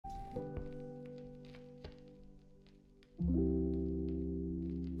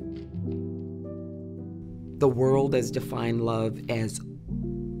the world has defined love as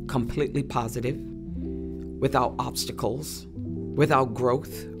completely positive, without obstacles, without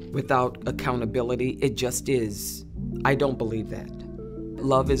growth, without accountability. It just is. I don't believe that.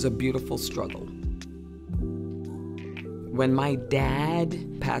 Love is a beautiful struggle. When my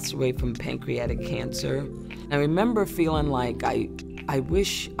dad passed away from pancreatic cancer, I remember feeling like I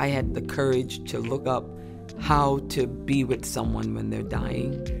wish I had the courage to look up how to be with someone when they're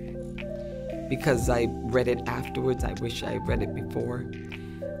dying. Because I read it afterwards, I wish I had read it before.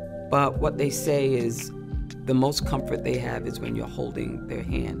 But what they say is the most comfort they have is when you're holding their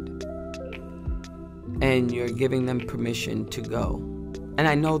hand and you're giving them permission to go. And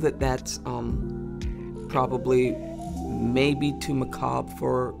I know that that's probably maybe too macabre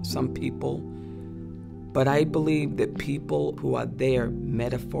for some people, but I believe that people who are there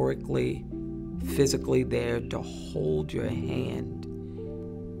metaphorically, physically there to hold your hand,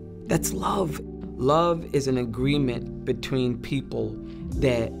 that's love. Love is an agreement between people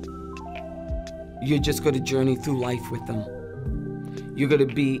that you're just going to journey through life with them. You're going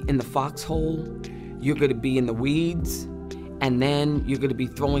to be in the foxhole, you're going to be in the weeds, and then you're going to be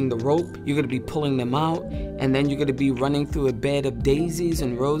throwing the rope, you're going to be pulling them out, and then you're going to be running through a bed of daisies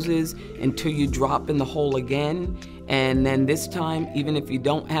and roses until you drop in the hole again. And then this time, even if you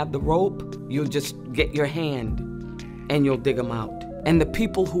don't have the rope, you'll just get your hand and you'll dig them out. And the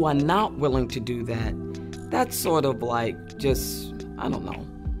people who are not willing to do that, that's sort of like just, I don't know,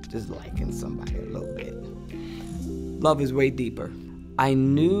 just liking somebody a little bit. Love is way deeper. I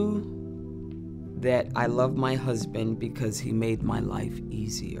knew that I love my husband because he made my life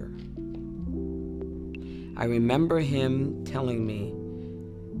easier. I remember him telling me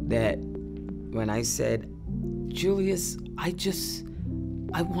that when I said, Julius,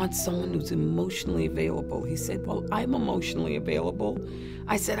 I want someone who's emotionally available. He said, well, I'm emotionally available.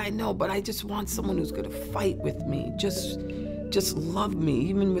 I said, I know, but I just want someone who's gonna fight with me. Just love me,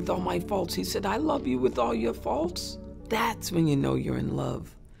 even with all my faults. He said, I love you with all your faults. That's when you know you're in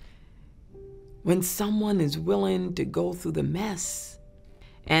love. When someone is willing to go through the mess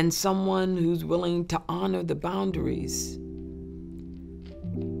and someone who's willing to honor the boundaries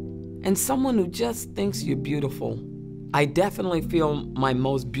and someone who just thinks you're beautiful. I definitely feel my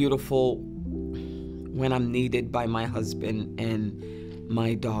most beautiful when I'm needed by my husband and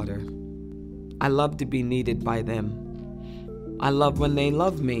my daughter. I love to be needed by them. I love when they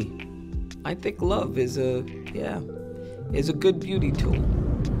love me. I think love is a good beauty tool.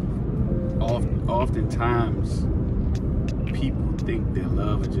 Oftentimes, people think that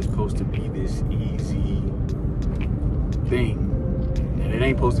love is just supposed to be this easy thing, and it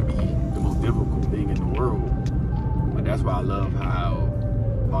ain't supposed to be the most difficult thing in the world. But that's why I love how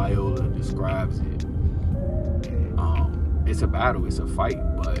Viola describes it. It's a battle, it's a fight,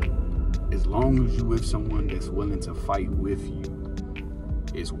 but as long as you with someone that's willing to fight with you,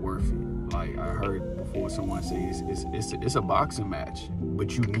 it's worth it. Like I heard before someone say it's a boxing match,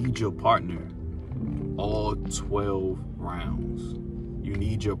 but you need your partner all 12 rounds. You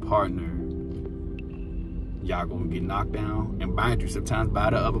need your partner. Y'all gonna get knocked down, and mind you, sometimes by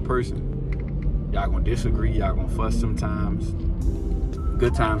the other person. Y'all gonna disagree, y'all gonna fuss sometimes.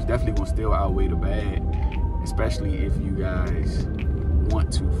 Good times definitely gonna still outweigh the bad, especially if you guys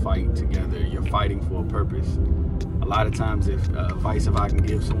want to fight together. You're fighting for a purpose. A lot of times, if advice if I can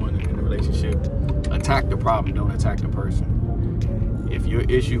give someone in a relationship, attack the problem, don't attack the person. If your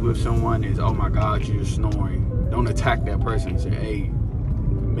issue with someone is, oh my God, you're snoring, don't attack that person. Say, hey,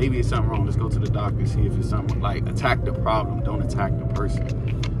 maybe it's something wrong. Let's go to the doctor, see if it's something. Like, attack the problem, don't attack the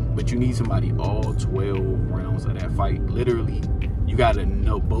person. But you need somebody all 12 rounds of that fight. Literally, you gotta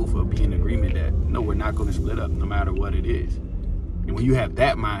know both will be in agreement that, no, we're not gonna split up no matter what it is. And when you have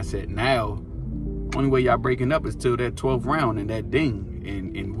that mindset, now, only way y'all breaking up is till that 12th round and that ding.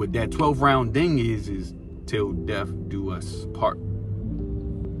 And what that 12th round ding is till death do us part.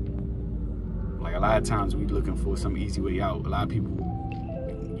 Like a lot of times we looking for some easy way out. A lot of people,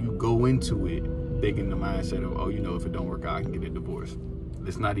 you go into it thinking the mindset of, oh, you know, if it don't work out, I can get a divorce.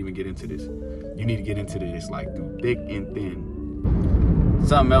 Let's not even get into this. You need to get into this like through thick and thin.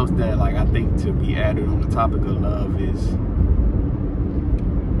 Something else that like I think to be added on the topic of love is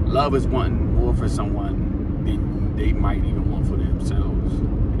wanting more for someone than they might even want for themselves.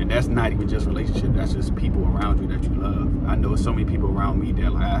 And that's not even just relationship, that's just people around you that you love. I know so many people around me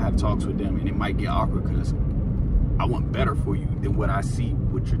that like I have talks with them and it might get awkward because I want better for you than what I see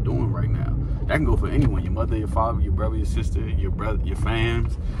what you're doing right now. That can go for anyone, your mother, your father, your brother, your sister, your brother, your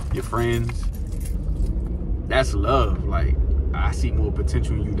fams, your friends. That's love. Like, I see more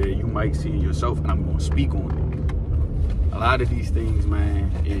potential in you that you might see in yourself, and I'm going to speak on it. A lot of these things,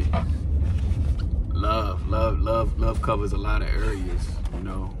 man, love love covers a lot of areas, you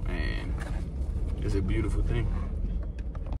know, and it's a beautiful thing.